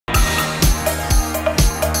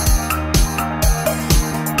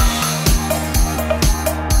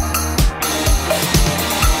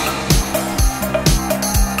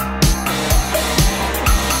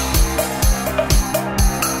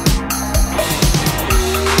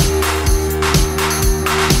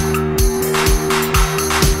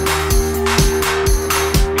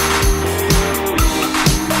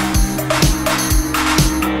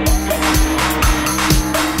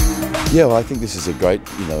Yeah, well, I think this is a great,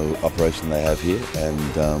 operation they have here, and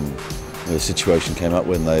the situation came up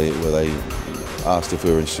where they asked if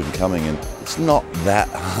we were interested in coming, and it's not that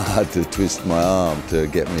hard to twist my arm to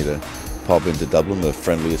get me to pop into Dublin, the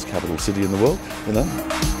friendliest capital city in the world.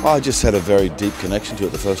 I just had a very deep connection to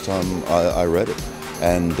it the first time I read it,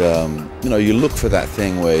 and you look for that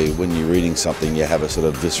thing where when you're reading something, you have a sort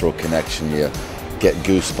of visceral connection. You get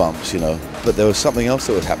goosebumps, But there was something else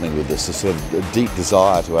that was happening with this, a sort of a deep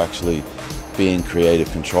desire to actually be in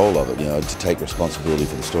creative control of it, to take responsibility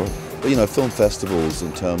for the story. But, film festivals,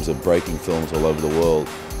 in terms of breaking films all over the world,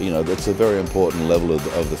 that's a very important level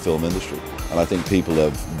of the film industry. And I think people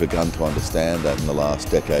have begun to understand that in the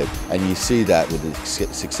last decade. And you see that with the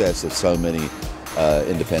success of so many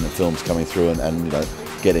independent films coming through and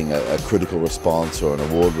getting a critical response or an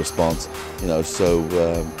award response,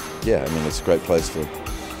 it's a great place for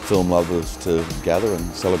film lovers to gather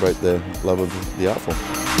and celebrate their love of the art form.